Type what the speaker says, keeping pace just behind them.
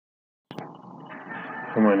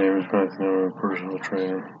My name is Matthew. I'm a personal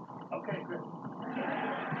trainer. Okay, good.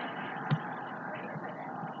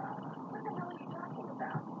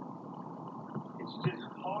 It's just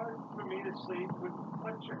hard for me to sleep with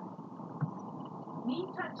touching. Me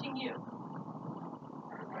touching you.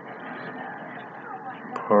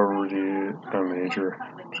 Poverty, a major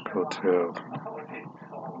skill to have.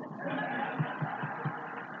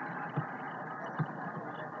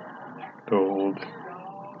 The old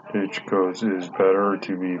age goes is better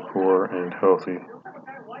to be poor and healthy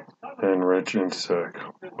than rich and sick.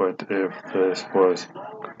 What if this was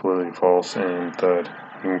completely false and that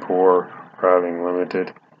being poor or having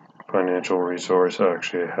limited financial resource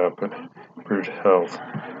actually happen good health?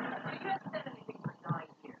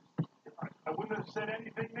 I wouldn't have said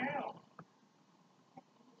anything now.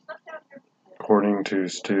 According to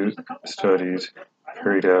studies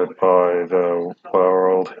carried out by the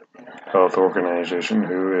World Health Organization,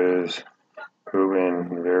 who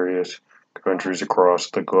in various countries across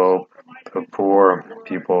the globe, the poor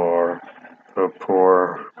people are the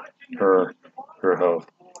poorer their health.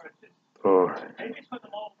 The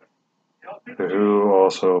WHO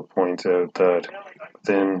also points out that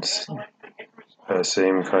within a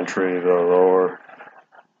same country, the lower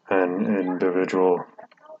an individual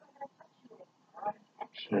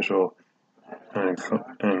social and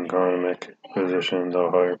economic position, the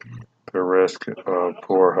higher the risk of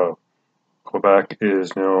poor health. Quebec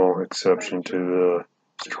is no exception to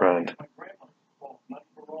this trend.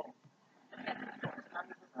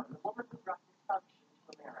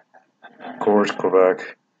 Of course,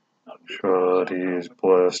 Quebec is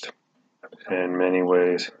blessed in many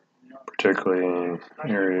ways, particularly in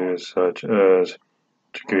areas such as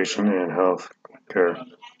education and health care.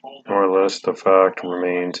 Nonetheless, the fact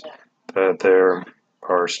remains that there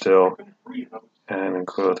are still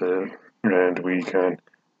inequalities and we can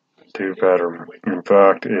do better. In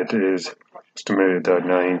fact, it is estimated that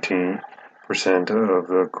 19% of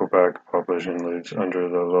the Quebec population lives under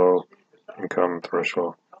the low income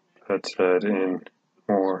threshold. That said, in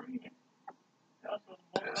more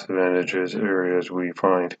disadvantaged areas, we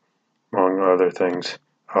find, among other things,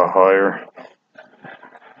 a higher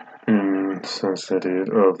intensity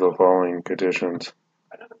of the following conditions: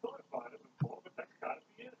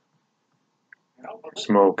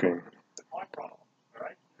 smoking,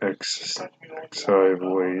 excessive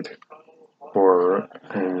weight, or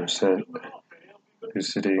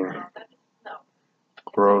obesity,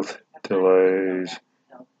 growth delays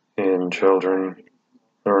in children,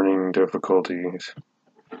 learning difficulties.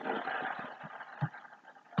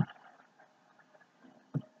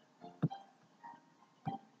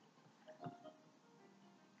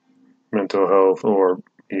 Mental health or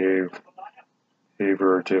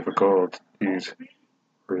behavior difficulties,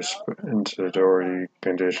 respiratory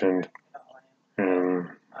conditions, and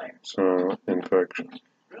some infection,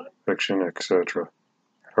 etc.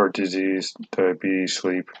 Heart disease, diabetes,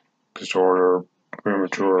 sleep disorder,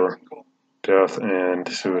 premature death, and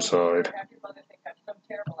suicide.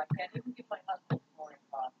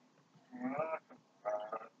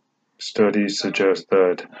 Studies suggest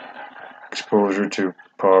that exposure to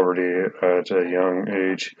poverty at a young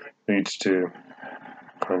age leads to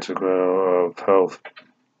consequences of health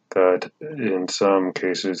that in some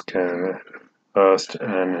cases can last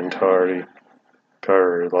an entire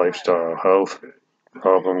lifestyle. Health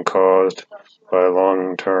problems caused by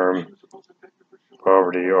long-term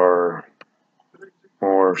poverty are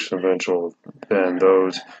more substantial than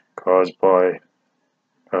those caused by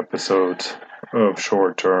episodes of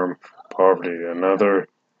short-term poverty. Another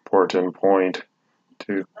important point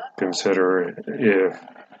to consider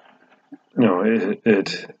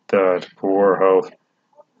that poor health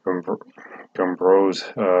compromise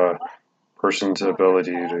a person's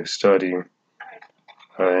ability to study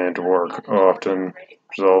and work, often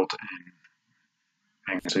result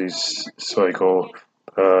in anxiety cycle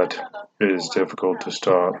that is difficult to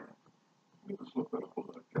stop.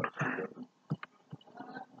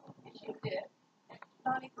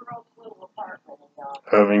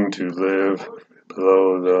 Having to live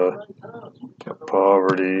below the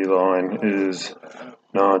poverty line is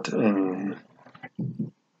not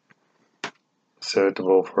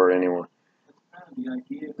acceptable for anyone.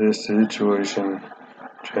 This situation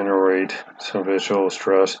generates severe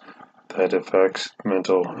stress that affects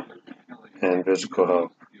mental and physical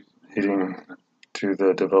health, leading to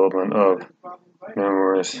the development of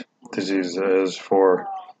numerous diseases. As for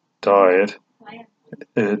diet,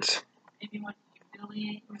 its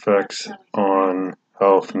effects on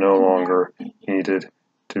health no longer needed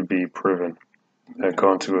to be proven. A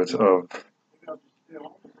consequence of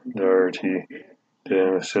dirty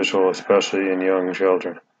beneficial, especially in young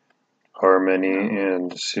children, are many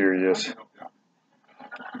and serious.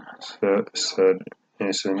 Said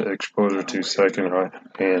innocent exposure to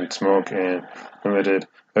second-hand smoke and limited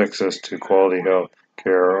access to quality health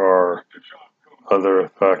care are other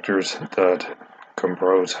factors that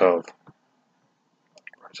compromise health.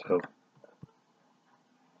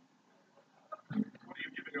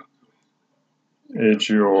 It's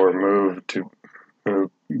your move to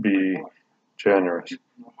be generous.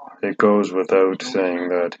 It goes without saying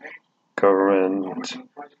that governments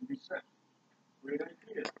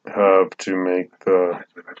have to make the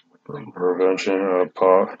prevention of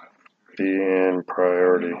poverty a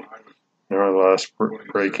priority. Nevertheless,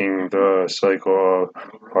 breaking the cycle of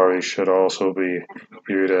poverty should also be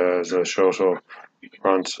viewed as a social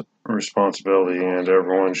responsibility, and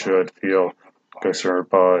everyone should feel concerned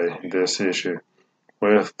by this issue.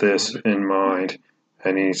 With this in mind,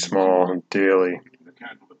 any small daily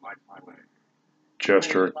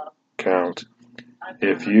gesture counts.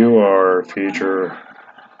 If you are fortunate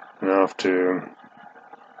enough to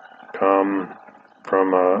come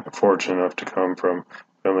from a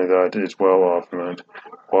family that is well off,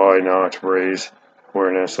 why not raise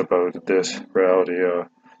awareness about this reality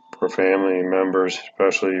for family members,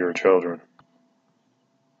 especially your children?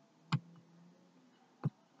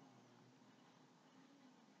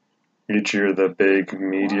 Each year, the big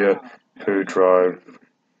media food drive,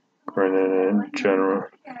 in general,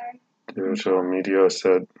 digital media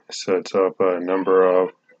sets up a number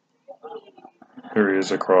of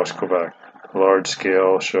areas across Quebec. A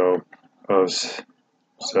large-scale show of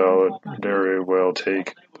solidarity will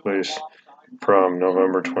take place from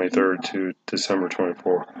November 23rd to December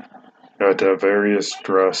 24th at various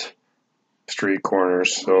street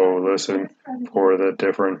corners. So listen for the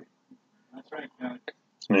different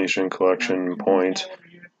nation collection points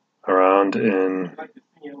around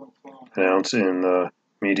announced in the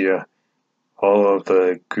media. All of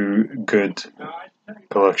the good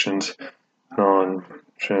collections,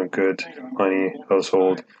 non-junk goods, money,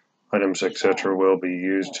 household items, etc., will be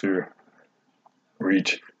used to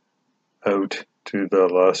reach out to the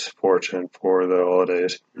less fortunate for the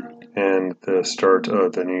holidays and the start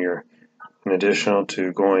of the new year. In addition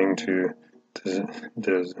to going to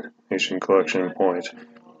the nation collection points,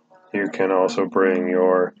 you can also bring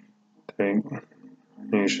your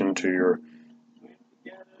nation to your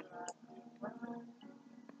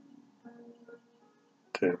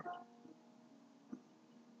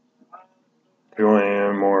If you want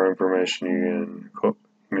any more information, you can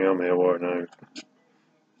email me at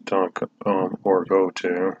whatnight.com or go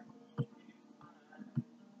to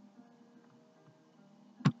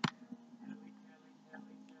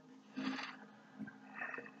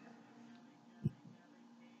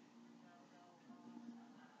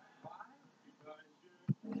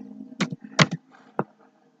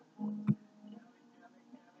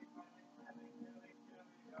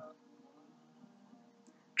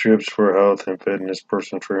Trips for Health and Fitness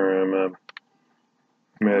Personal Trainer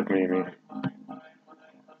Mad Mimi.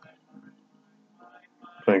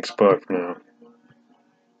 Thanks, bye for now.